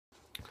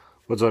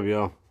What's up,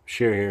 y'all?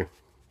 Sheer here.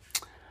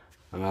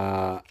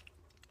 Been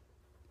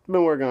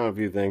working on a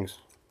few things.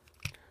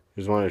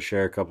 Just wanted to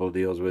share a couple of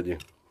deals with you.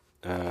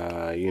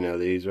 You know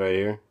these right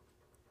here.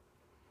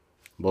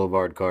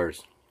 Boulevard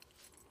cars.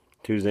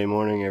 Tuesday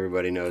morning,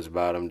 everybody knows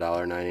about them.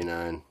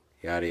 $1.99,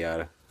 yada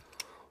yada.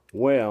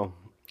 Well,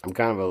 I'm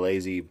kind of a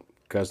lazy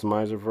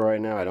customizer for right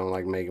now. I don't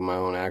like making my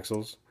own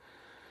axles.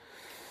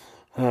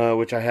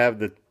 Which I have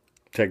the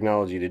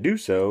technology to do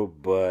so,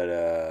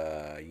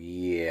 but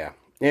yeah.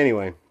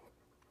 Anyway,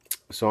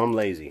 so I'm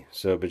lazy.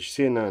 But you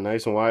see it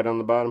nice and wide on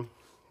the bottom?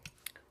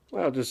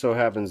 Well, it just so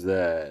happens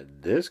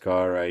that this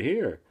car right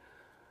here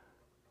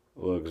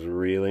looks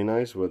really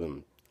nice with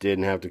them.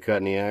 Didn't have to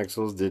cut any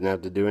axles, didn't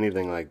have to do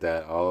anything like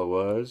that. All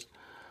it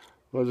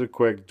was a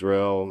quick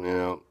drill,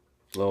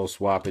 little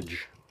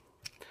swappage.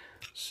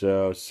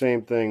 So,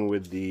 same thing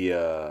with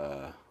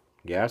the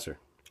gasser.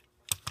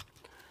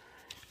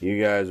 You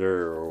guys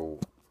are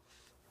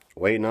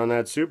waiting on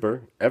that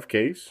Super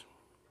F-Case.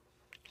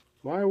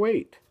 Why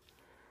wait?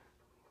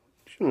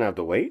 You shouldn't have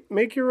to wait.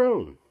 Make your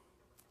own.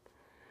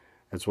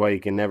 That's why you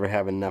can never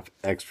have enough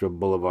extra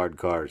Boulevard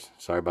cars.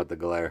 Sorry about the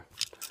glare.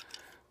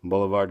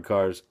 Boulevard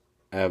cars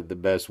have the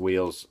best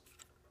wheels,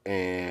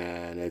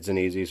 and it's an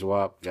easy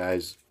swap,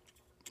 guys.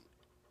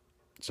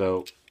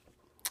 So,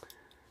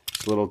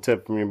 just a little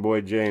tip from your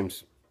boy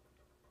James.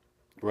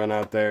 Run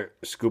out there,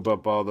 scoop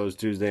up all those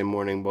Tuesday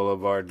morning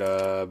Boulevard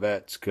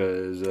vets,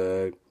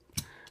 because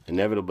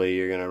inevitably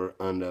you're going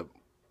to end up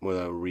with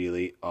a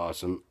really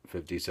awesome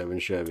 57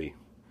 Chevy.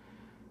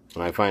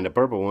 When I find a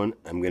purple one,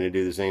 I'm going to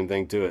do the same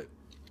thing to it.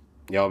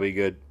 Y'all be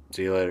good.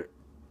 See you later.